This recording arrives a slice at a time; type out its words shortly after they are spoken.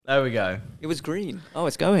There we go. It was green. Oh,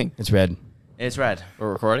 it's going. It's red. It's red.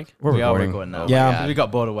 We're recording? We are recording now. Yeah. We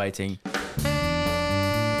got bored of waiting.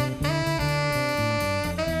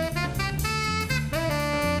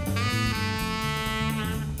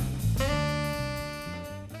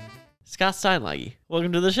 Scott Steinlage,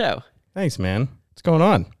 welcome to the show. Thanks, man. What's going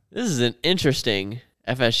on? This is an interesting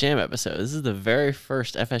FS Jam episode. This is the very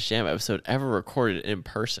first FS Jam episode ever recorded in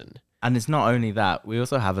person. And it's not only that, we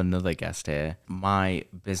also have another guest here. My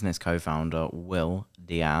business co-founder, Will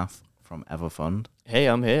Diaz from Everfund. Hey,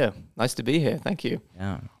 I'm here. Nice to be here. Thank you.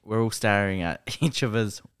 Yeah. We're all staring at each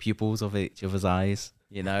other's pupils of each other's eyes,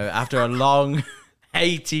 you know, after a long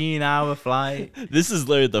 18-hour flight. This is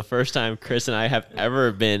literally the first time Chris and I have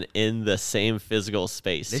ever been in the same physical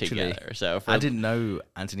space Literally. together. So I didn't know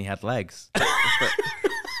Anthony had legs.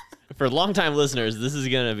 for longtime listeners, this is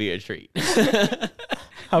going to be a treat.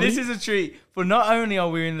 This is a treat, for not only are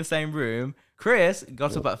we in the same room, Chris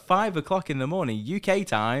got up at 5 o'clock in the morning, UK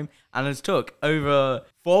time, and has took over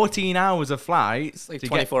 14 hours of flights. It's like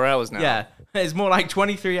 24 hours now. Yeah, it's more like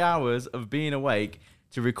 23 hours of being awake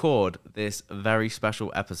to record this very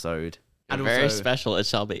special episode. And very special it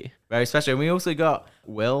shall be. Very special. And we also got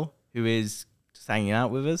Will, who is just hanging out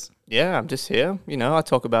with us. Yeah, I'm just here. You know, I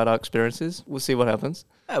talk about our experiences. We'll see what happens.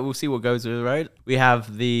 Yeah, we'll see what goes with the road. We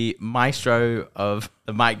have the maestro of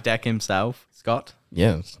the mic deck himself, Scott.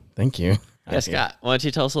 Yes. Thank you. Yeah, Scott, why don't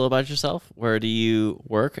you tell us a little about yourself? Where do you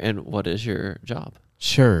work and what is your job?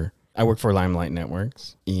 Sure. I work for Limelight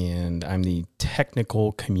Networks, and I'm the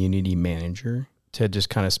technical community manager. To just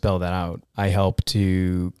kind of spell that out, I help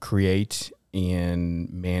to create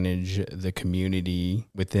and manage the community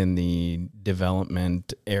within the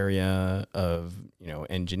development area of, you know,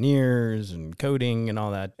 engineers and coding and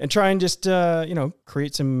all that, and try and just,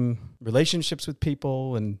 create some relationships with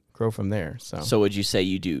people and grow from there. So would you say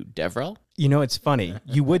you do DevRel? you know, it's funny.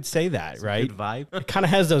 You would say that, right? Good vibe. It kind of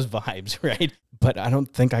has those vibes, right? But I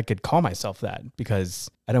don't think I could call myself that because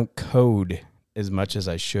I don't code as much as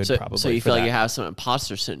I should probably. So you for feel like that. you have some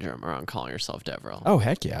imposter syndrome around calling yourself DevRel? Oh,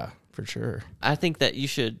 heck yeah, for sure. I think that you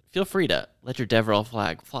should feel free to let your DevRel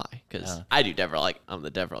flag fly because I do DevRel like I'm the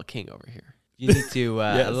DevRel king over here. You need to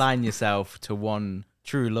align yourself to one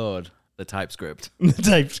true lord, the TypeScript. The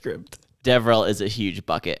TypeScript. DevRel is a huge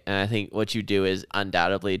bucket, and I think what you do is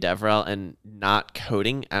undoubtedly DevRel, and not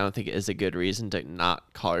coding, I don't think is a good reason to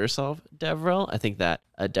not call yourself DevRel. I think that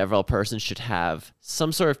a DevRel person should have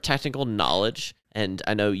some sort of technical knowledge, and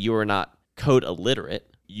I know you are not code illiterate.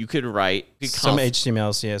 You could write Some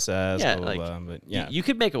HTML, CSS, yeah, blah, like, blah, blah, but yeah. You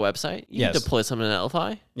could make a website. You can deploy something in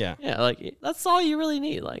Netlify. Yeah. Yeah, like that's all you really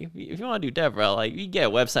need. Like if you want to do DevRel, like you get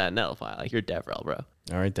a website in Netlify, like you're DevRel, bro.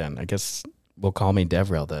 All right, then. I guess we'll call me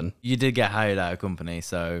DevRel then. You did get hired at a company,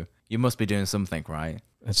 so you must be doing something right.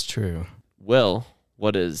 That's true. Will,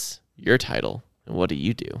 what is your title and what do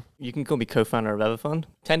you do? You can call me co-founder of Everfund.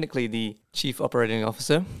 Technically the chief operating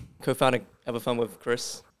officer. Co-founded Everfund with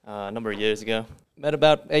Chris a number of years ago. Met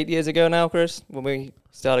about 8 years ago now, Chris, when we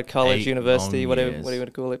started college, 8 university, long whatever years. you want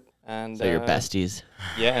to call it. And So your besties,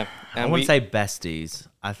 Yeah. I And wouldn't say besties.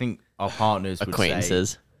 I think our partners would say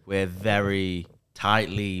acquaintances. we're very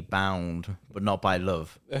tightly bound, but not by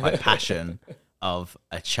love, by passion of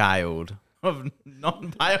a child of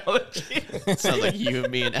non-biology. Sounds like you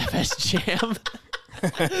and me and FS Jam.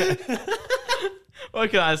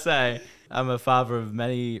 What can I say? I'm a father of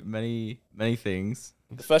many, many, many things.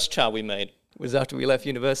 the first child we made was after we left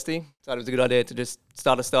university. Thought it was a good idea to just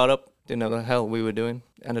start a startup. Didn't know what the hell we were doing.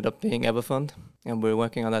 Ended up being Everfund, and we're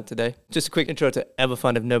working on that today. Just a quick intro to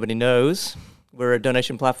Everfund if nobody knows. We're a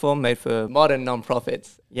donation platform made for modern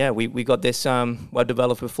nonprofits. Yeah, we got this web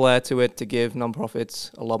developer flair to it to give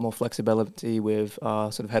nonprofits a lot more flexibility with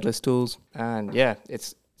sort of headless tools. And yeah,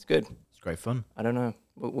 it's good. It's great fun. I don't know.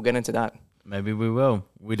 We'll get into that. Maybe we will.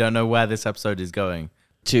 We don't know where this episode is going.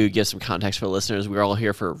 To give some context for listeners, we're all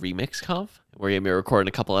here for RemixConf. We're going to be recording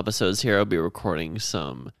a couple episodes here. I'll be recording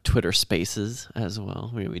some Twitter Spaces as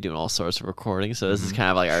well. We're going to be doing all sorts of recording. So this is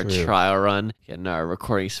kind of like our True. trial run, getting our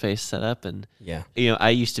recording space set up. And, Yeah. you know,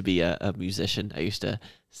 I used to be a musician. I used to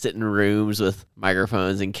sit in rooms with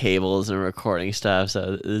microphones and cables and recording stuff.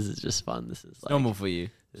 So this is just fun. This is like, Normal for you.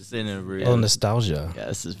 It's in a room. Oh, nostalgia. yeah,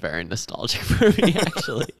 this is very nostalgic for me,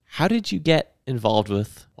 actually. How did you get involved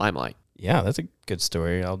with Limelight? Yeah, that's a good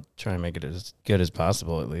story. I'll try and make it as good as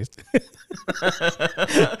possible, at least.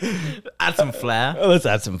 Add some flair. Let's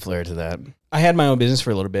add some flair to that. I had my own business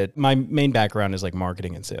for a little bit. My main background is like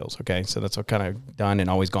marketing and sales. Okay. So that's what kind of done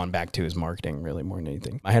and always gone back to is marketing really more than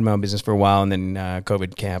anything. I had my own business for a while and then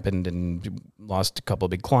COVID happened and lost a couple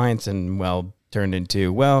of big clients. And well, turned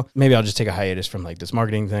into, well, maybe I'll just take a hiatus from like this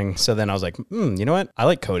marketing thing. So then I was like, you know what? I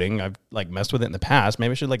like coding. I've like messed with it in the past.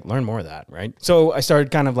 Maybe I should like learn more of that, right? So I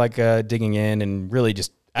started kind of like digging in and really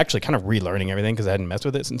just actually kind of relearning everything because I hadn't messed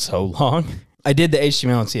with it in so long. I did the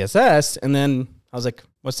HTML and CSS, and then I was like,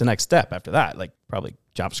 what's the next step after that? Like probably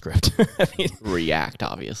JavaScript. I mean, React,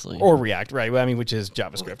 obviously. or React, right? Well, I mean, which is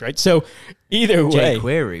JavaScript, right? So either way.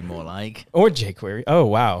 jQuery, more like. Or jQuery. Oh,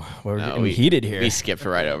 wow. We're getting heated here. We skipped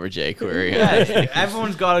right over jQuery. Yeah,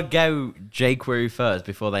 everyone's got to go jQuery first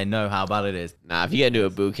before they know how bad it is. Nah, if you get into a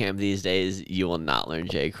boot camp these days, you will not learn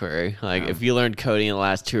jQuery. Like, if you learned coding in the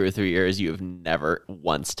last 2 or 3 years, you have never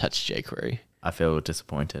once touched jQuery. I feel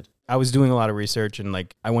disappointed. I was doing a lot of research and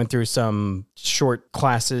like I went through some short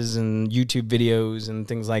classes and YouTube videos and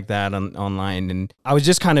things like that online. And I was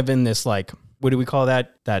just kind of in this like, what do we call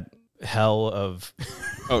that? That hell of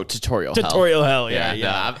Oh, tutorial hell. Yeah.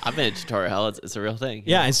 Yeah. No, I've been in tutorial hell. It's a real thing.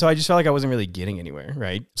 Yeah. And so I just felt like I wasn't really getting anywhere.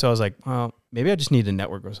 Right. So I was like, well, maybe I just need to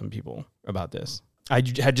network with some people about this. I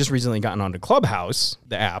had just recently gotten onto Clubhouse,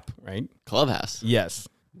 the app, right? Clubhouse. Yes.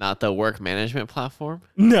 Not the work management platform.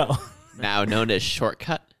 No. Now known as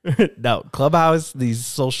Shortcut. No. Clubhouse, the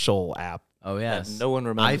social app. Oh, yes. And no one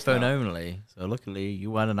remembers iPhone now. only. So luckily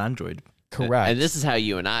you had an Android. Correct. And this is how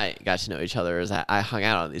you and I got to know each other. Is that I hung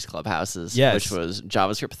out on these clubhouses, Yes. which was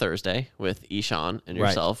JavaScript Thursday with Ishan and Right.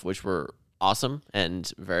 yourself, which were awesome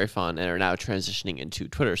and very fun, and are now transitioning into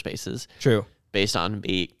Twitter Spaces True. based on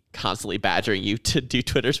me constantly badgering you to do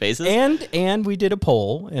Twitter Spaces. And we did a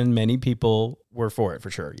poll, and many people were for it for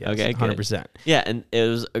sure. Yes, Okay, good. 100%. Yeah, and it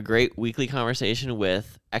was a great weekly conversation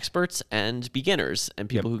with experts and beginners and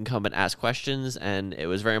people who can come and ask questions. And it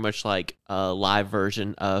was very much like a live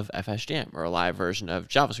version of FS Jam or a live version of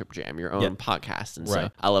JavaScript Jam, your own podcast. And so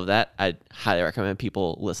Right. I love that. I highly recommend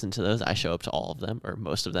people listen to those. I show up to all of them or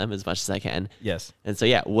most of them as much as I can. Yes. And so,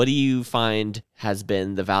 yeah, what do you find has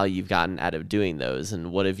been the value you've gotten out of doing those?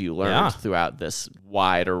 And what have you learned Yeah. throughout this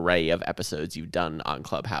wide array of episodes you've done on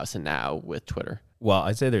Clubhouse and now with Twitter? Well,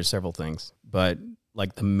 I'd say there's several things, but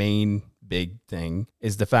like the main big thing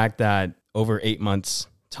is the fact that over 8 months'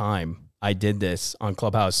 time, I did this on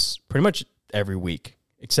Clubhouse pretty much every week,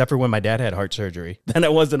 except for when my dad had heart surgery. Then I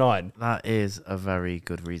wasn't on. That is a very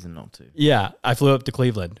good reason not to. Yeah, I flew up to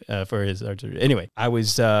Cleveland for his heart surgery. Anyway, I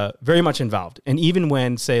was very much involved. And even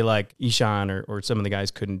when, say, like Ishan or some of the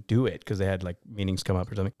guys couldn't do it because they had like meetings come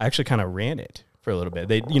up or something, I actually kind of ran it for a little bit.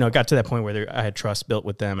 They, got to that point where I had trust built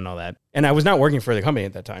with them and all that. And I was not working for the company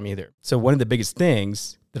at that time either. So one of the biggest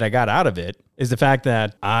things that I got out of it is the fact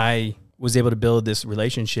that I was able to build this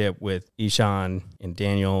relationship with Ishan and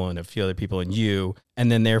Daniel and a few other people and you,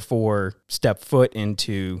 and then therefore step foot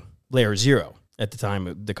into Layer Zero. At the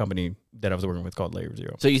time, the company that I was working with called Layer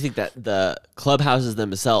Zero. So you think that the clubhouses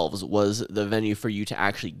themselves was the venue for you to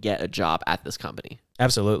actually get a job at this company?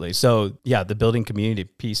 Absolutely. So yeah, the building community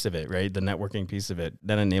piece of it, right? The networking piece of it,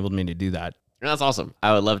 that enabled me to do that. And that's awesome.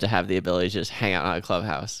 I would love to have the ability to just hang out on a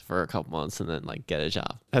clubhouse for a couple months and then like get a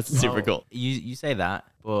job. That's super cool. You say that,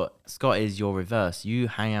 but Scott is your reverse. You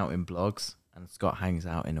hang out in blogs, and Scott hangs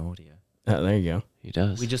out in audio. There you go. He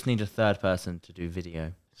does. We just need a third person to do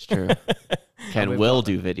video. It's true. Can Will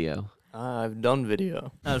do video? I've done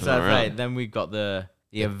video. That's All right. right. Then we've got the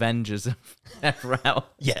Avengers of FRL.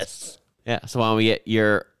 Yes. Yeah. So why don't we get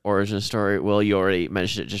your origin story? Will, you already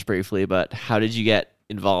mentioned it just briefly, but how did you get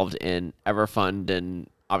involved in Everfund? And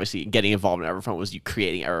obviously getting involved in Everfund was you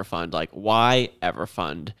creating Everfund. Like, why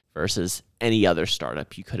Everfund versus any other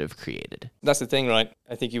startup you could have created? That's the thing, right?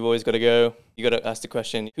 I think you've always got to ask the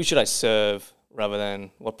question, who should I serve rather than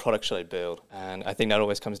what product should I build? And I think that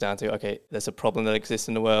always comes down to, okay, there's a problem that exists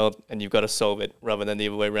in the world and you've got to solve it rather than the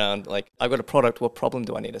other way around. Like, I've got a product, what problem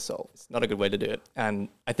do I need to solve? It's not a good way to do it. And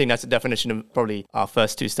I think that's the definition of probably our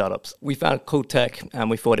first two startups. We found cool tech and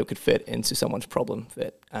we thought it could fit into someone's problem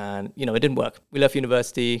fit. And, it didn't work. We left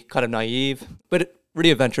university kind of naive, but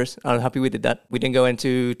really adventurous. I'm happy we did that. We didn't go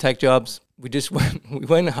into tech jobs. We just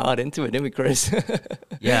went hard into it, didn't we, Chris?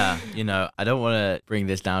 Yeah, I don't want to bring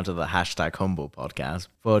this down to the #humble podcast,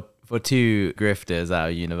 but for two grifters out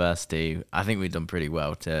of university, I think we've done pretty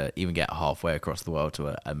well to even get halfway across the world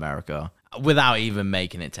to America without even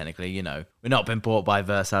making it technically. We've not been bought by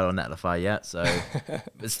Vercel or Netlify yet, so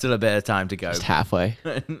there's still a bit of time to go. Just halfway.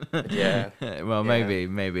 Yeah. Well,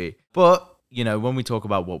 maybe. But, when we talk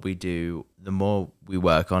about what we do, the more we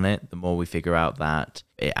work on it, the more we figure out that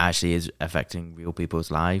it actually is affecting real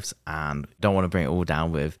people's lives. And don't want to bring it all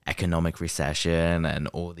down with economic recession and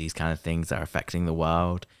all these kind of things that are affecting the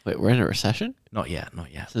world. Wait, we're in a recession? Not yet.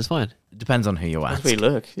 This is fine. It depends on who you ask. As we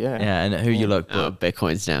look, yeah. Yeah, and who you look. Oh, But,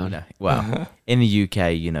 Bitcoin's down. well, in the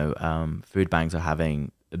UK, food banks are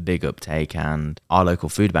having a big uptake, and our local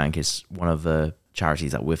food bank is one of the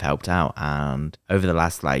charities that we've helped out, and over the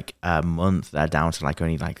last like month they're down to like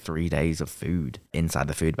only like 3 days of food inside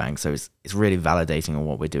the food bank. So it's really validating on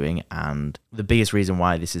what we're doing. And the biggest reason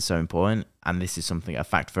why this is so important, and this is something, a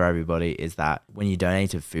fact for everybody, is that when you donate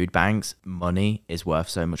to food banks, money is worth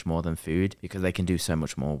so much more than food because they can do so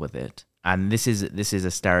much more with it. And this is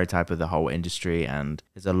a stereotype of the whole industry, and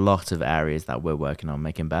there's a lot of areas that we're working on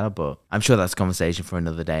making better, but I'm sure that's a conversation for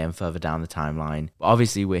another day and further down the timeline. But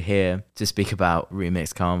obviously we're here to speak about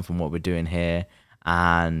RemixConf and what we're doing here.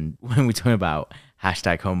 And when we're talking about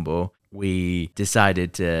 #humble, we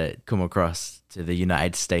decided to come across to the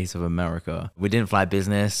United States of America. We didn't fly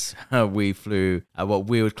business. We flew what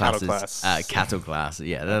we would class as cattle class.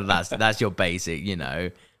 Yeah, that's your basic,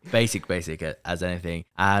 basic as anything.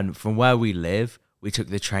 And from where we live, we took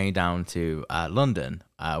the train down to London,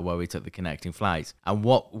 where we took the connecting flights. And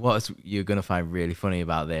what you're going to find really funny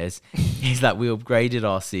about this is that we upgraded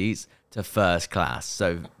our seats to first class.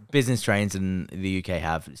 So business trains in the UK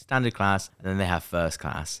have standard class, and then they have first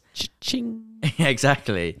class. Ching.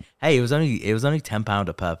 Exactly. Hey, it was only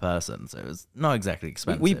 £10 per person, so it was not exactly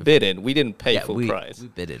expensive. We bid it. We didn't pay full price. We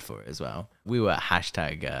bidded for it as well. We were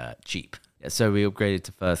 #cheap. So we upgraded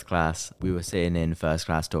to first class. We were sitting in first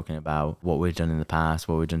class talking about what we've done in the past,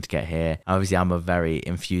 what we've done to get here. Obviously, I'm a very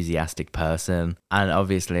enthusiastic person. And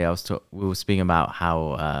obviously, we were speaking about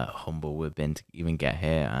how humble we've been to even get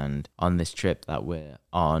here and on this trip that we're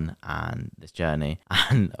on and this journey.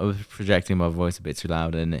 And I was projecting my voice a bit too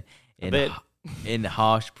loud. And in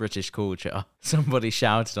harsh British culture, somebody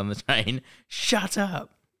shouted on the train, "Shut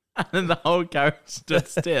up!" And then the whole carriage stood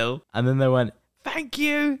still. And then they went, "Thank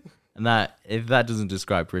you." And that, if that doesn't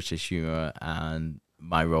describe British humor and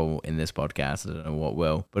my role in this podcast, I don't know what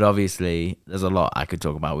will. But obviously, there's a lot I could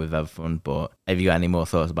talk about with Everfund. But have you got any more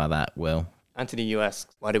thoughts about that, Will? Anthony, you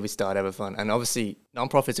asked, why did we start Everfund? And obviously,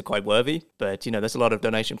 nonprofits are quite worthy, but there's a lot of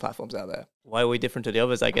donation platforms out there. Why are we different to the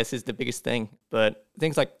others, I guess, is the biggest thing. But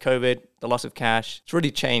things like COVID, the loss of cash, it's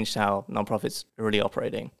really changed how nonprofits are really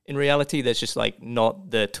operating. In reality, there's just like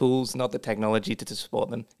not the tools, not the technology to support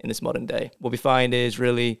them in this modern day. What we find is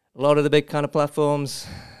really a lot of the big kind of platforms,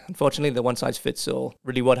 unfortunately, the one size fits all.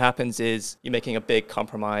 Really what happens is you're making a big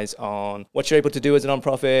compromise on what you're able to do as a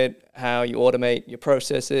nonprofit, how you automate your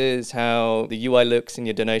processes, how the UI looks in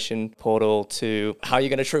your donation portal, to how you're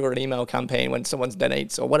going to trigger an email campaign when someone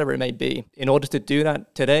donates or whatever it may be. In order to do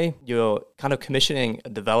that today, you're kind of commissioning a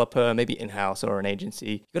developer, maybe in-house or an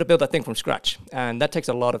agency. You've got to build that thing from scratch. And that takes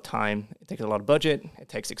a lot of time. It takes a lot of budget. It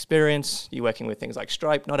takes experience. You're working with things like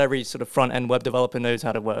Stripe. Not every sort of front-end web developer knows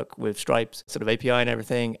how to work with Stripe's sort of API and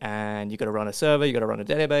everything. And you got to run a server, you got to run a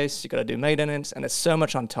database, you got to do maintenance, and there's so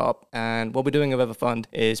much on top. And what we're doing with Everfund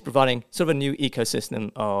is providing sort of a new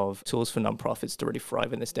ecosystem of tools for nonprofits to really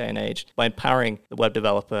thrive in this day and age by empowering the web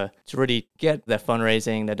developer to really get their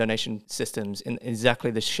fundraising, their donation systems in exactly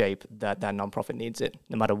the shape that nonprofit needs it,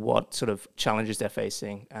 no matter what sort of challenges they're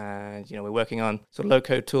facing. And we're working on sort of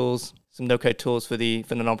low-code tools, some no-code tools for the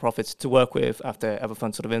nonprofits to work with after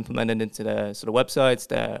Everfund sort of implemented into their sort of websites,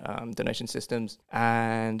 their donation systems,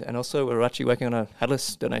 and also we're actually working on a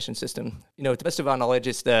headless donation system. To the best of our knowledge,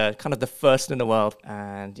 it's the kind of the first in the world,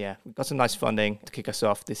 and we've got some nice funding to kick us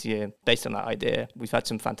off this year based on that idea. We've had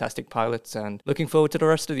some fantastic pilots, and looking forward to the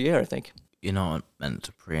rest of the year, I think. You're not meant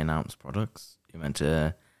to pre-announce products. You're meant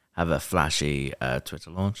to have a flashy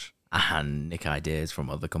Twitter launch and nick ideas from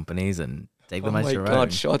other companies and take them as your own. Oh my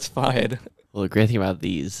God, shots fired. Well, the great thing about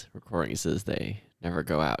these recordings is they never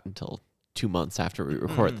go out until 2 months after we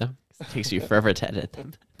record them. It takes you forever to edit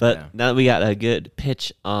them. But now that we got a good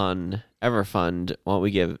pitch on Everfund, why don't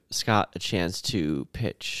we give Scott a chance to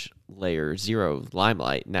pitch Layer Zero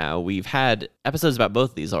Limelight. Now, we've had episodes about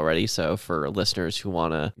both of these already, so for listeners who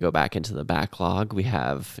want to go back into the backlog, we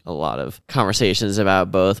have a lot of conversations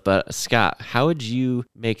about both. But Scott, how would you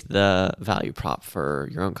make the value prop for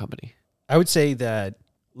your own company? I would say that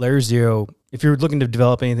Layer Zero, if you're looking to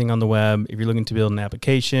develop anything on the web, if you're looking to build an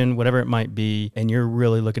application, whatever it might be, and you're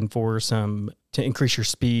really looking for to increase your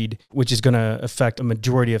speed, which is going to affect a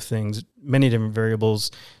majority of things, many different variables,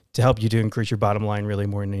 to help you to increase your bottom line really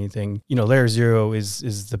more than anything. Layer Zero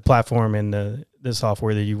is the platform and the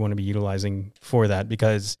software that you want to be utilizing for that,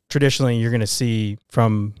 because traditionally you're going to see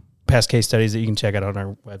from past case studies that you can check out on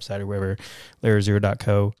our website or wherever,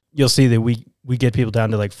 layerzero.co, you'll see that we get people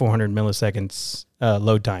down to like 400 milliseconds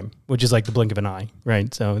load time, which is like the blink of an eye,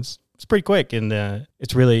 right? So it's pretty quick, and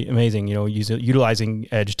it's really amazing, utilizing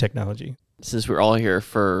edge technology. Since we're all here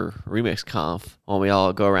for RemixConf, why don't we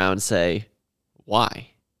all go around and say, why?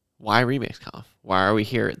 Why RemixConf? Why are we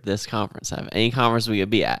here at this conference? At any conference we could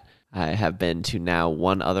be at, I have been to now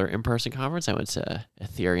one other in-person conference. I went to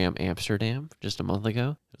Ethereum Amsterdam just a month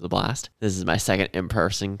ago. It was a blast. This is my second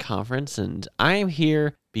in-person conference, and I am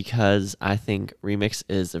here because I think Remix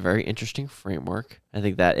is a very interesting framework. I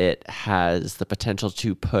think that it has the potential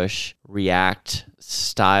to push React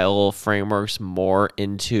style frameworks more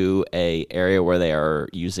into a area where they are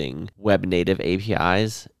using web native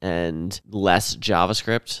APIs and less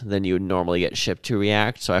JavaScript than you would normally get shipped to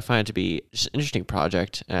React. So I find it to be just an interesting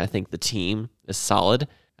project, and I think the team is solid.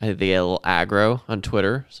 I think they get a little aggro on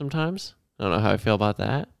Twitter sometimes. I don't know how I feel about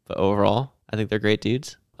that, but overall, I think they're great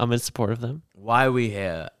dudes. I'm in support of them. Why are we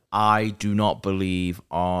here? I do not believe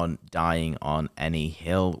on dying on any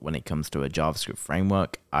hill when it comes to a JavaScript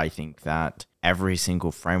framework. I think that every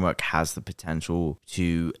single framework has the potential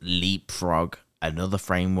to leapfrog another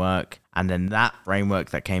framework, and then that framework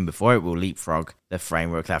that came before it will leapfrog the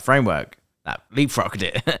framework that leapfrogged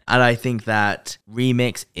it. And I think that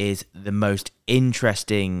Remix is the most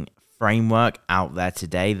interesting framework out there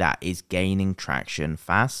today that is gaining traction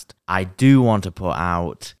fast. I do want to put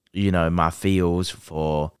out my feels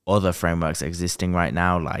for other frameworks existing right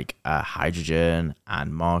now, like Hydrogen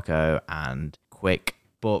and Marco and Quick.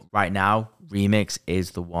 But right now, Remix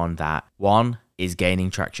is the one that, one, is gaining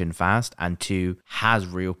traction fast, and two, has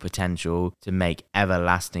real potential to make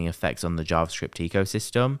everlasting effects on the JavaScript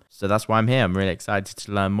ecosystem. So that's why I'm here. I'm really excited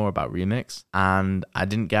to learn more about Remix. And I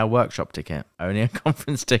didn't get a workshop ticket, only a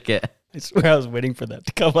conference ticket. I swear I was waiting for that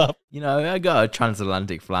to come up. I got a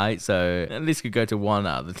transatlantic flight, so at least could go to one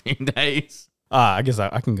out of the 2 days. I guess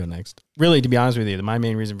I can go next. Really, to be honest with you, my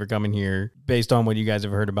main reason for coming here, based on what you guys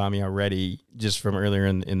have heard about me already, just from earlier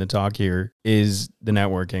in the talk here, is the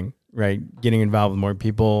networking, right? Getting involved with more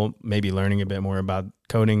people, maybe learning a bit more about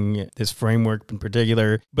coding, this framework in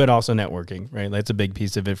particular, but also networking, right? That's a big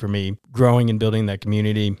piece of it for me, growing and building that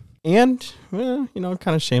community. And, kind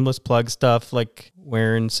of shameless plug stuff, like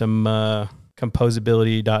wearing some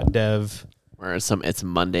composability.dev. Wearing some It's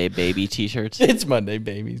Monday Baby t-shirts. It's Monday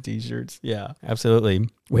Baby t-shirts. Yeah, absolutely.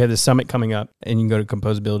 We have the summit coming up, and you can go to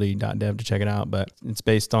composability.dev to check it out, but it's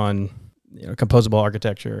based on composable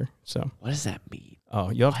architecture. So what does that mean? Oh,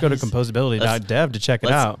 you'll have to go to composability.dev to check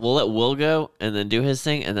it out. We'll let Will go and then do his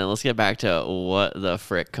thing, and then let's get back to what the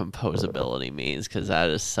frick composability means, because that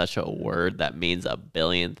is such a word that means a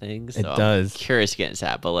billion things. It So does. I'm curious to get into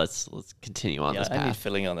that, but let's continue on this I need path.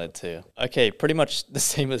 filling on that too. Okay, pretty much the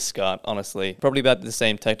same as Scott, honestly. Probably about the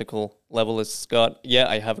same technical level as Scott. Yeah,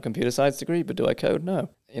 I have a computer science degree, but do I code? No.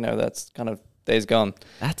 That's kind of days gone.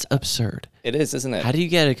 That's absurd. It is, isn't it? How do you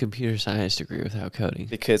get a computer science degree without coding?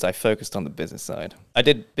 Because I focused on the business side. I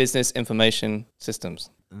did business information systems.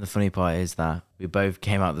 And the funny part is that we both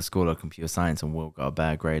came out of the School of Computer Science, and Will got a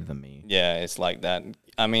better grade than me. Yeah, it's like that.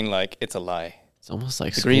 I mean, it's a lie. It's almost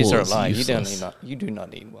like Degrees school are a is lie. useless. You do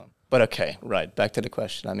not need one. But okay, right. Back to the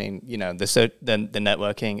question. I mean, the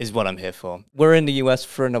networking is what I'm here for. We're in the US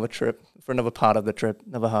for another trip, for another part of the trip,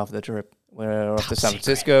 another half of the trip. We're off to San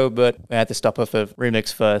Francisco, but we had to stop off of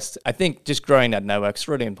Remix first. I think just growing that network is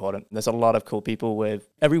really important. There's a lot of cool people with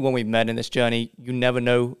everyone we've met in this journey. You never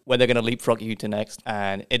know where they're going to leapfrog you to next.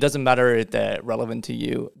 And it doesn't matter if they're relevant to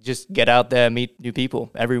you. Just get out there, meet new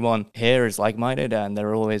people. Everyone here is like-minded, and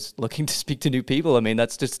they're always looking to speak to new people. I mean,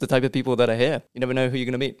 that's just the type of people that are here. You never know who you're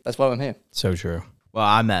going to meet. That's why I'm here. So true. Well,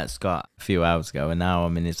 I met Scott a few hours ago, and now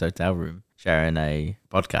I'm in his hotel room sharing a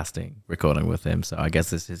podcasting recording with him. So I guess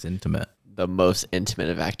this is intimate. The most intimate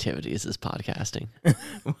of activities is podcasting.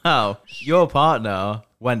 Well, your partner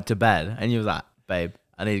went to bed, and you was like, babe,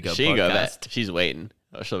 I need to go She can go to bed. podcast. She's waiting.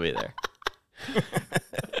 Oh, she'll be there.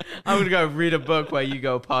 I'm going to go read a book where you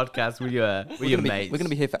go podcast with your mates. We're going to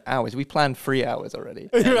be here for hours. We planned 3 hours already.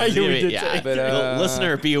 Right, we did Yeah, say. But,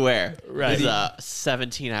 listener, beware. Right. This is a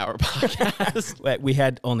 17-hour podcast. We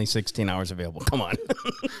had only 16 hours available. Come on.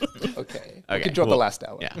 Okay. Okay, We could drop the well, last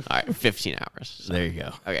hour. Yeah. All right. 15 hours. So- There you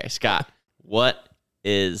go. Okay, Scott, what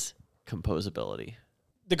is composability?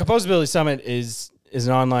 The Composability Summit is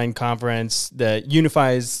an online conference that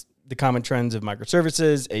unifies the common trends of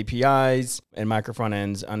microservices, APIs, and micro front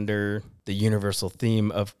ends under the universal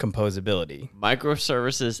theme of composability.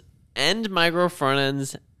 Microservices and micro front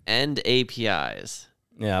ends and APIs.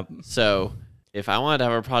 Yeah. So if I wanted to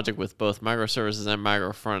have a project with both microservices and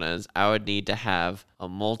micro front ends, I would need to have a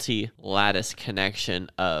multi-lattice connection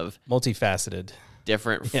of Multifaceted.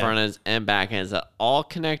 different Yeah. front ends and back ends that all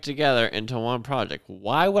connect together into one project.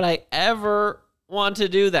 Why would I ever want to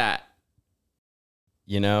do that?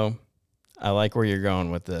 I like where you're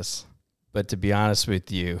going with this. But to be honest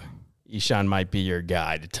with you, Ishan might be your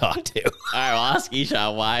guy to talk to. All right, I'll ask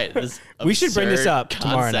Isha why this We should bring this absurd up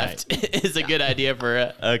tomorrow concept is a good idea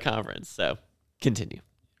for a conference. So continue.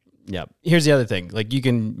 Yeah. Here's the other thing. Like you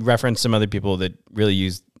can reference some other people that really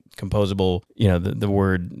use composable,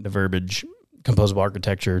 the verbiage, composable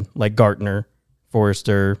architecture, like Gartner,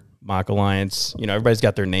 Forrester, Mach Alliance. Everybody's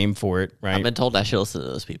got their name for it, right? I've been told I should listen to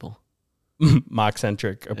those people.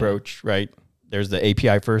 Mach-centric approach, right? There's the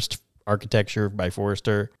API first architecture by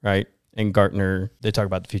Forrester, right? And Gartner, they talk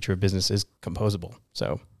about the future of business is composable.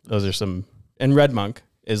 So those are some, and RedMonk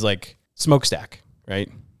is like smokestack, right?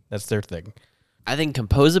 That's their thing. I think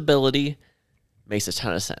composability makes a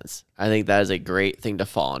ton of sense. I think that is a great thing to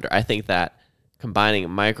fall under. I think that combining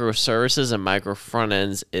microservices and micro front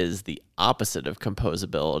ends is the opposite of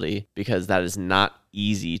composability because that is not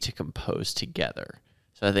easy to compose together.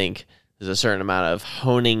 So I think there's a certain amount of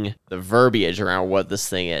honing the verbiage around what this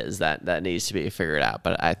thing is that needs to be figured out.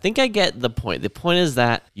 But I think I get the point. The point is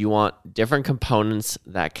that you want different components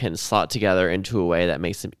that can slot together into a way that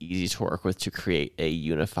makes them easy to work with to create a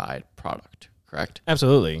unified product. Correct?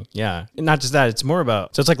 Absolutely. Yeah. And not just that, it's more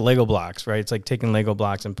about, so it's like Lego blocks, right? It's like taking Lego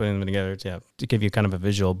blocks and putting them together to give you kind of a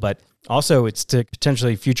visual, but also it's to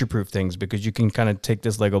potentially future-proof things because you can kind of take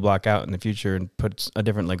this Lego block out in the future and put a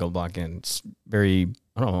different Lego block in. It's very,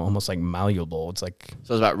 I don't know, almost like malleable. It's like...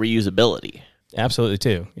 So it's about reusability. Absolutely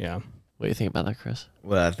too. Yeah. What do you think about that, Chris?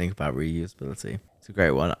 What I think about reusability. It's a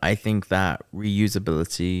great one. I think that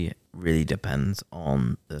reusability really depends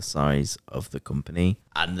on the size of the company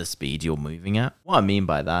and the speed you're moving at. What I mean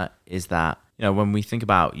by that is that, when we think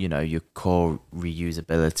about, your core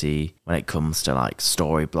reusability when it comes to like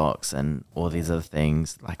story blocks and all these other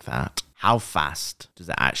things like that, how fast does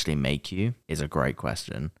it actually make you is a great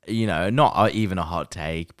question. Not even a hot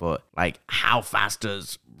take, but like how fast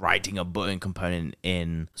does writing a button component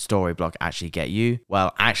in Storyblok actually get you?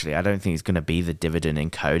 Well, actually, I don't think it's going to be the dividend in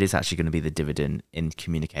code. It's actually going to be the dividend in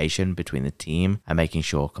communication between the team and making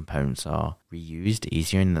sure components are reused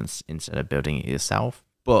easier instead of building it yourself.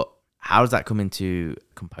 But how does that come into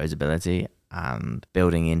composability and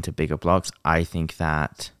building into bigger blocks? I think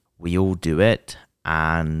that we all do it,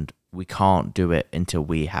 and we can't do it until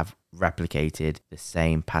we have replicated the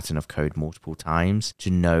same pattern of code multiple times to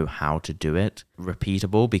know how to do it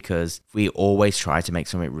repeatable, because if we always try to make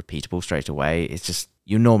something repeatable straight away, it's just,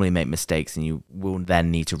 you normally make mistakes and you will then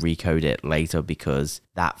need to recode it later because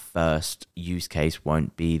that first use case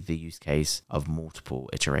won't be the use case of multiple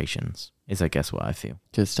iterations, is I guess what I feel.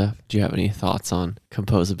 Good stuff. Do you have any thoughts on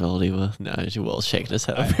composability? No, Will's shaking his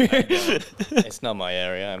head over here. It's not my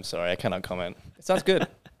area. I'm sorry. I cannot comment. It sounds good.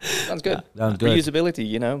 Sounds good. Sounds good. Reusability,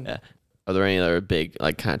 Yeah. Are there any other big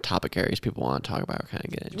kind of topic areas people want to talk about or kind of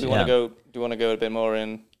get into? Do you want to go a bit more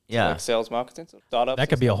in like sales marketing, so startups? That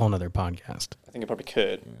could be a whole nother podcast. I think it probably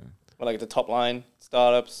could. Yeah. Well, like the top line,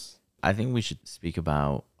 startups. I think we should speak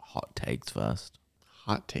about hot takes first.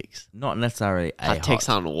 Hot takes? Not necessarily a hot takes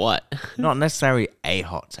on what? Not necessarily a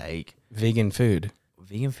hot take. Vegan food.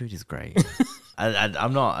 Vegan food is great.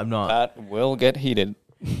 I'm not. That will get heated.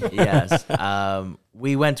 Yes.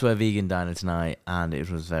 We went to a vegan diner tonight and it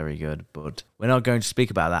was very good, but we're not going to speak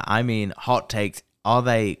about that. I mean, hot takes, are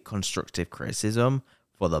they constructive criticism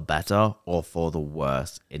for the better or for the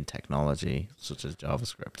worse in technology, such as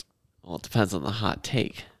JavaScript? Well, it depends on the hot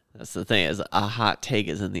take. That's the thing, is a hot take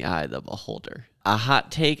is in the eye of the beholder. A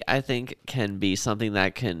hot take, I think, can be something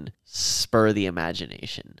that can spur the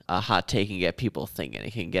imagination. A hot take can get people thinking.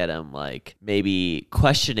 It can get them, maybe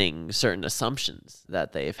questioning certain assumptions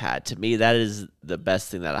that they've had. To me, that is the best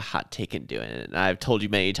thing that a hot take can do. And I've told you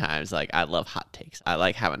many times, I love hot takes. I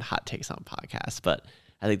like having hot takes on podcasts. But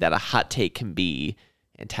I think that a hot take can be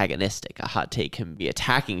antagonistic. A hot take can be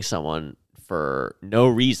attacking someone for no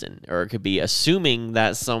reason, or it could be assuming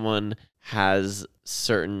that someone has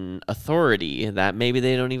certain authority that maybe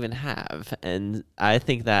they don't even have. And I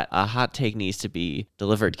think that a hot take needs to be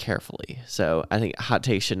delivered carefully. So I think a hot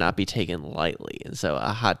take should not be taken lightly. And so a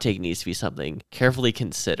hot take needs to be something carefully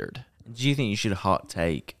considered. Do you think you should hot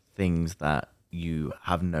take things that you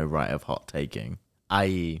have no right of hot taking,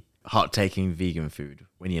 i.e. hot taking vegan food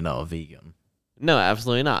when you're not a vegan? No,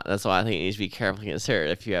 absolutely not. That's why I think it needs to be carefully considered.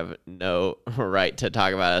 If you have no right to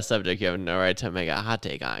talk about a subject, you have no right to make a hot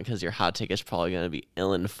take on it, because your hot take is probably going to be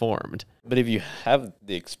ill-informed. But if you have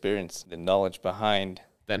the experience, the knowledge behind,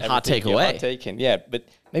 then hot take away. Yeah, but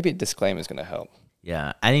maybe a disclaimer is going to help.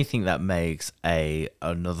 Anything that makes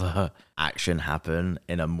another action happen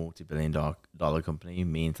in a multi-billion-dollar company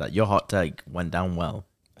means that your hot take went down well.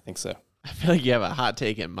 I think so. I feel like you have a hot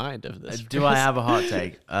take in mind of this. Do I have a hot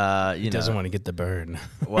take? He doesn't want to get the burn.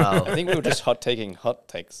 Well, I think we were just hot taking hot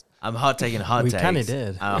takes. I'm hot taking hot takes. We kind of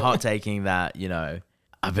did. I'm hot taking that,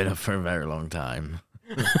 I've been up for a very long time.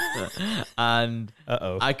 And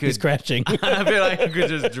Uh-oh. I could He's crashing. I feel like I could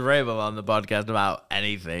just dream on the podcast about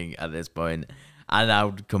anything at this point, and I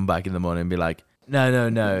would come back in the morning and be like, no,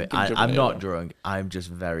 I'm not drunk. I'm just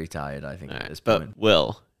very tired, I think, All at right, this but point.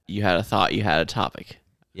 Will, you had a thought, you had a topic.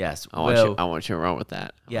 Yes, I want you to run with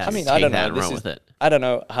that. Yes. I mean, Take I don't that know. and This run is, with it. I don't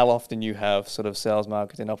know how often you have sort of sales,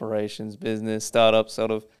 marketing, operations, business, startups,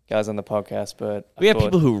 sort of guys on the podcast, but We I have thought-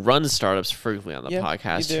 people who run startups frequently on the Yeah,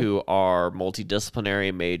 podcast you do. who are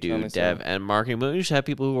multidisciplinary, may do Totally so. dev and marketing, but we usually have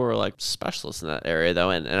people who are like specialists in that area,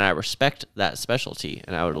 though, and I respect that specialty,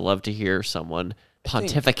 and I would love to hear someone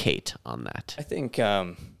pontificate on that. I think,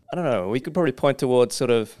 I don't know, we could probably point towards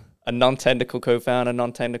sort of a non-technical co-founder,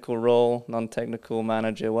 non-technical role, non-technical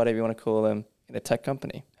manager, whatever you want to call them, in a tech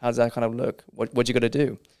company. How does that kind of look? What you got to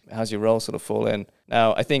do? How's your role sort of fall in?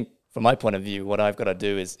 Now, I think from my point of view, what I've got to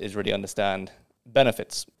do is really understand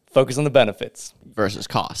benefits. Focus on the benefits Versus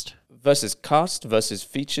cost. versus cost versus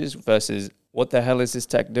features versus what the hell is this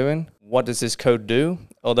tech doing? What does this code do?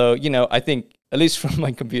 Although, you know, I think at least from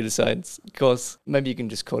my computer science course, maybe you can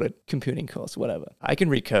just call it computing course, whatever. I can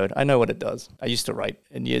read code. I know what it does. I used to write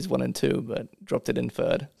in years 1 and 2, but dropped it in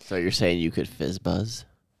third. So you're saying you could fizz buzz?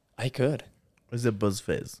 I could. Is it Buzz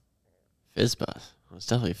Fizz? Fizz buzz. Well, it's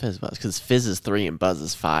definitely fizz buzz because fizz is 3 and buzz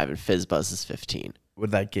is 5 and fizz buzz is 15.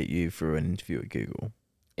 Would that get you through an interview at Google?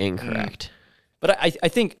 Incorrect. But I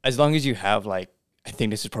think as long as you have, like, I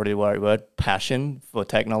think this is probably the right word, passion for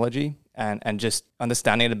technology and just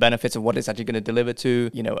understanding the benefits of what it's actually going to deliver to,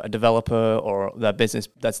 you know, a developer or that business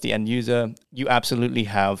that's the end user, you absolutely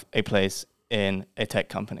have a place in a tech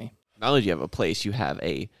company. Not only do you have a place, you have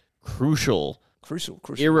a crucial, Crucial.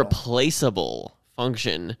 irreplaceable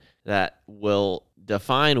function that will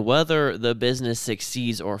define whether the business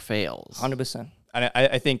succeeds or fails. 100%. And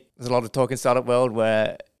I think there's a lot of talk in startup world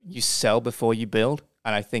where you sell before you build.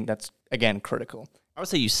 And I think that's, again, critical. I would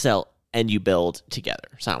say you sell and you build together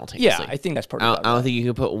simultaneously. Yeah, I think that's probably I about don't right. think you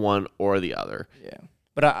can put one or the other. Yeah.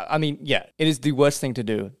 But I mean, yeah, it is the worst thing to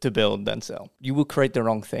do to build then sell. You will create the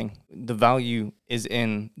wrong thing. The value is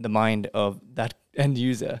in the mind of that end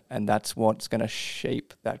user, and that's what's going to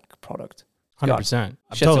shape that product. 100%.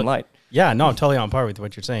 Shed some light. Yeah, no, I'm totally on par with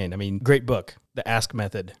what you're saying. I mean, great book, The Ask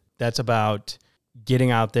Method. That's about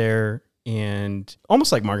getting out there and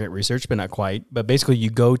almost like market research, but not quite. But basically, you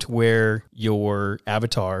go to where your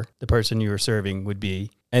avatar, the person you are serving, would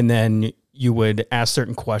be, and then you would ask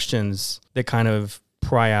certain questions that kind of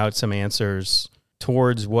pry out some answers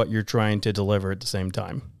towards what you're trying to deliver at the same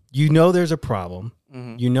time. You know there's a problem.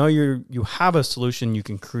 You know you have a solution you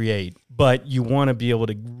can create, but you want to be able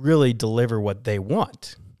to really deliver what they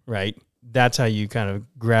want, right? That's how you kind of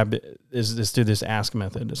grab it, is through this ask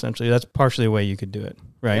method, essentially. That's partially the way you could do it,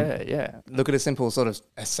 right? Yeah. Look at a simple sort of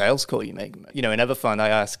a sales call you make. You know, in Everfund, I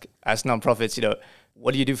ask nonprofits, you know,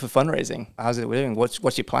 what do you do for fundraising? How's it doing?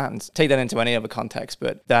 What's your plans? Take that into any other context,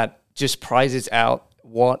 but that just prizes out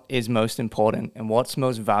what is most important and what's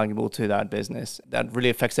most valuable to that business. That really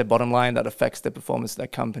affects their bottom line, that affects the performance of their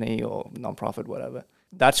company or nonprofit, whatever.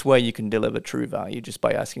 That's where you can deliver true value, just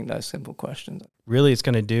by asking those simple questions. Really, it's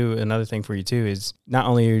going to do another thing for you too, is not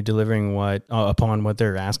only are you delivering upon what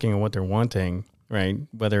they're asking and what they're wanting, right?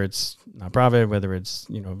 Whether it's nonprofit, whether it's,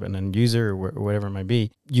 you know, an end user or whatever it might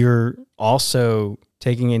be, you're also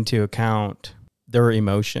taking into account their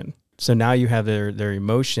emotion. So now you have their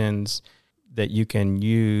emotions that you can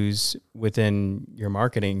use within your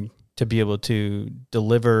marketing to be able to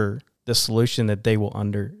deliver the solution that they will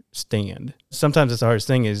understand. Sometimes it's the hardest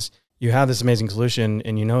thing is you have this amazing solution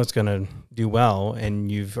and you know it's going to do well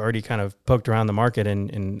and you've already kind of poked around the market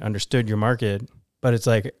and understood your market, but it's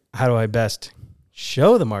like, how do I best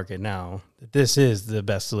show the market now that this is the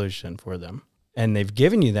best solution for them? And they've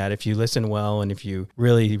given you that if you listen well and if you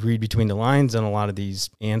really read between the lines on a lot of these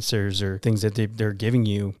answers or things that they're giving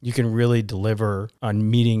you, you can really deliver on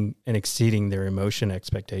meeting and exceeding their emotion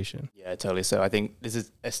expectation. Yeah, totally. So I think this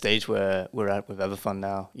is a stage where we're at with Everfund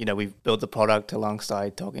now. You know, we've built the product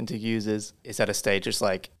alongside talking to users. It's at a stage it's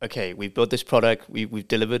like, okay, we've built this product. We've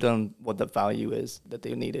delivered on what the value is that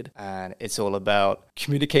they needed. And it's all about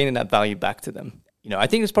communicating that value back to them. You know, I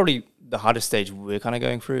think it's probably the hardest stage we're kind of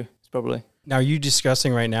going through. It's probably. Now, are you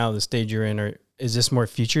discussing right now the stage you're in, or is this more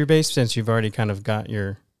feature-based since you've already kind of got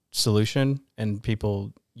your solution and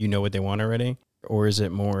people, you know what they want already? Or is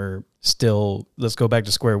it more still, let's go back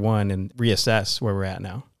to square one and reassess where we're at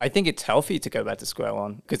now? I think it's healthy to go back to square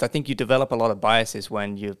one because I think you develop a lot of biases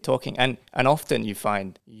when you're talking. And often you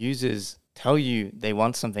find users tell you they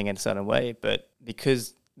want something in a certain way, but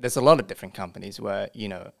because there's a lot of different companies where, you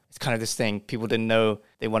know, it's kind of this thing, people didn't know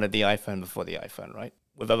they wanted the iPhone before the iPhone, right?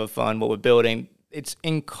 With Everfund, what we're building, it's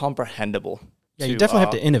incomprehensible Yeah, you definitely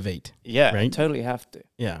have to innovate. Yeah, right? totally have to.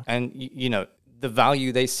 Yeah. And the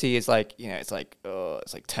value they see is like, it's like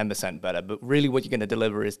 10% better, but really what you're going to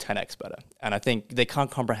deliver is 10x better. And I think they can't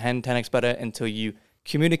comprehend 10x better until you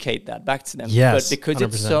communicate that back to them. Yes, But because 100%.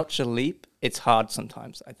 it's such a leap, it's hard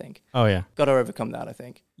sometimes, I think. Oh, yeah. Got to overcome that, I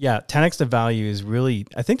think. Yeah, 10x the value is really,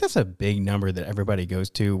 I think that's a big number that everybody goes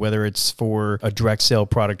to, whether it's for a direct sale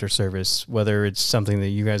product or service, whether it's something that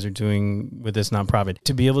you guys are doing with this nonprofit,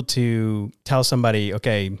 to be able to tell somebody,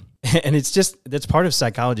 okay, and that's part of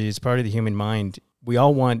psychology, it's part of the human mind. We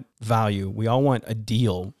all want value. We all want a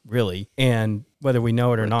deal, really. And whether we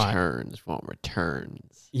know it or not.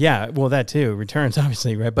 Returns. Yeah, well, that too. Returns,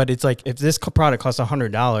 obviously, right? But it's like if this product costs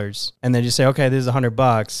 $100 and then you say, okay, this is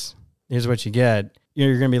 $100, here's what you get,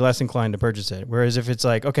 you're going to be less inclined to purchase it. Whereas if it's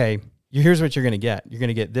like, okay, here's what you're going to get. You're going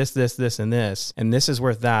to get this, and this is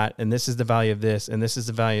worth that, and this is the value of this, and this is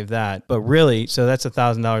the value of that. But really, so that's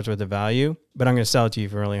 $1,000 worth of value, but I'm going to sell it to you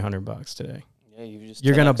for only $100 today. Yeah,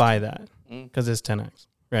 you're going to buy that because it's 10x,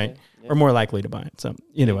 right? Yeah. Or more likely to buy it. So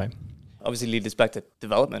either way. Obviously lead us back to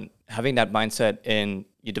development. Having that mindset in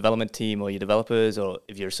your development team or your developers, or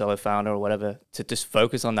if you're a solo founder or whatever, to just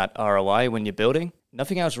focus on that ROI when you're building.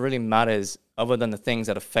 Nothing else really matters other than the things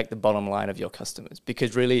that affect the bottom line of your customers.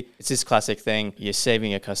 Because really, it's this classic thing: you're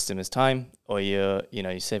saving your customers time, or you're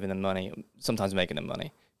saving them money, sometimes making them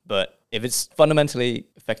money. But if it's fundamentally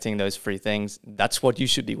affecting those three things, that's what you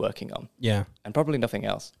should be working on. Yeah. And probably nothing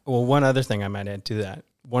else. Well, one other thing I might add to that.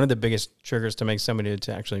 One of the biggest triggers to make somebody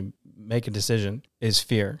to actually make a decision is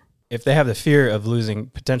fear. If they have the fear of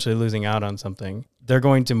potentially losing out on something, they're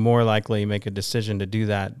going to more likely make a decision to do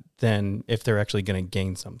that than if they're actually going to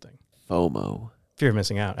gain something. FOMO. Fear of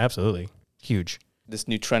missing out. Absolutely. Huge. This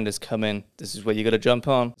new trend has come in. This is where you got to jump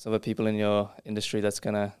on. Some of the people in your industry that's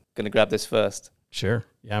gonna grab this first. Sure.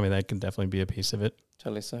 Yeah, I mean, that can definitely be a piece of it.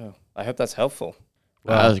 Totally so. I hope that's helpful.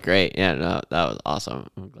 That was great. Yeah, no, that was awesome.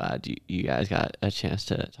 I'm glad you guys got a chance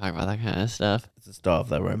to talk about that kind of stuff. It's the start of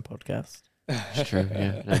their own podcast. It's true.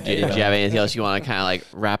 Yeah. No, do you have anything else you want to kind of like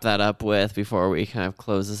wrap that up with before we kind of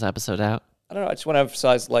close this episode out? I don't know. I just want to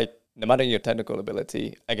emphasize, like, no matter your technical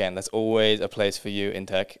ability, again, there's always a place for you in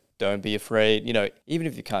tech. Don't be afraid. Even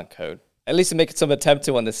if you can't code, at least make some attempt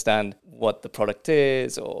to understand what the product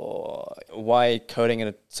is or why coding in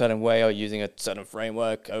a certain way or using a certain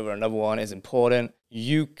framework over another one is important.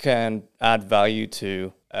 You can add value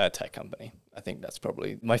to a tech company. I think that's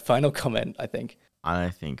probably my final comment, I think. I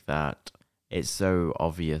think that it's so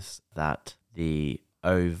obvious that the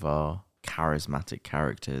over charismatic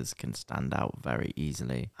characters can stand out very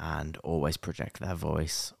easily and always project their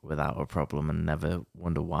voice without a problem and never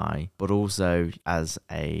wonder why. But also, as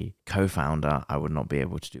a co-founder, I would not be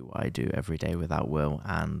able to do what I do every day without Will.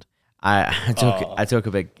 And I took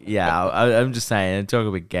a big, I'm just saying, I took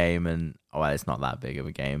a big game, and it's not that big of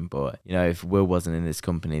a game, but if Will wasn't in this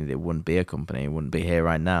company, it wouldn't be a company, it wouldn't be here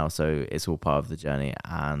right now. So it's all part of the journey,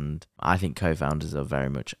 and I think co-founders are very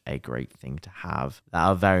much a great thing to have that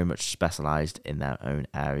are very much specialized in their own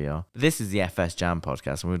area. This is the FS Jam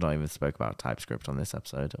podcast, and we've not even spoke about TypeScript on this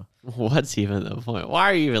episode. What's even the point? Why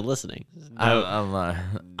are you even listening? I don't know.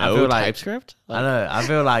 No I feel like TypeScript? I know.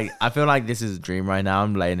 I feel like this is a dream right now.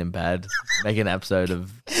 I'm laying in bed, making an episode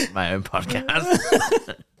of my own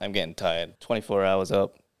podcast. I'm getting tired. 24 hours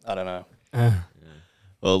up. I don't know.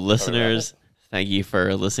 Well, listeners, thank you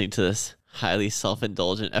for listening to this highly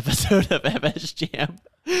self-indulgent episode of FS Jam.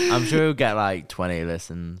 I'm sure we'll get like 20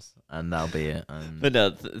 listens, and that'll be it. But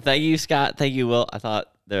no, thank you, Scott. Thank you, Will. I thought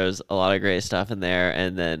there's a lot of great stuff in there.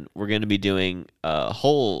 And then we're going to be doing a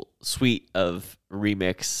whole suite of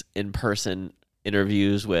remix in-person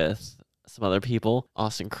interviews with some other people.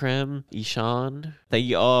 Austin Krim, Ishan. Thank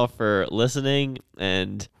you all for listening,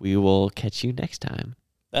 and we will catch you next time.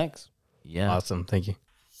 Thanks. Yeah. Awesome. Thank you.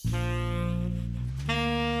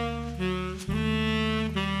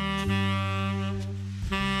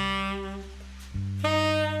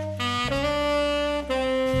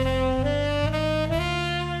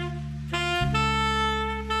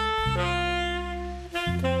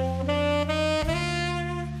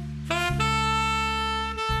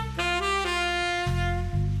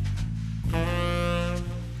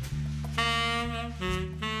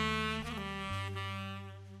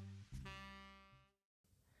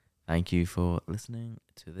 Thank you for listening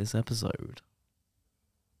to this episode.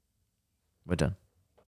 We're done.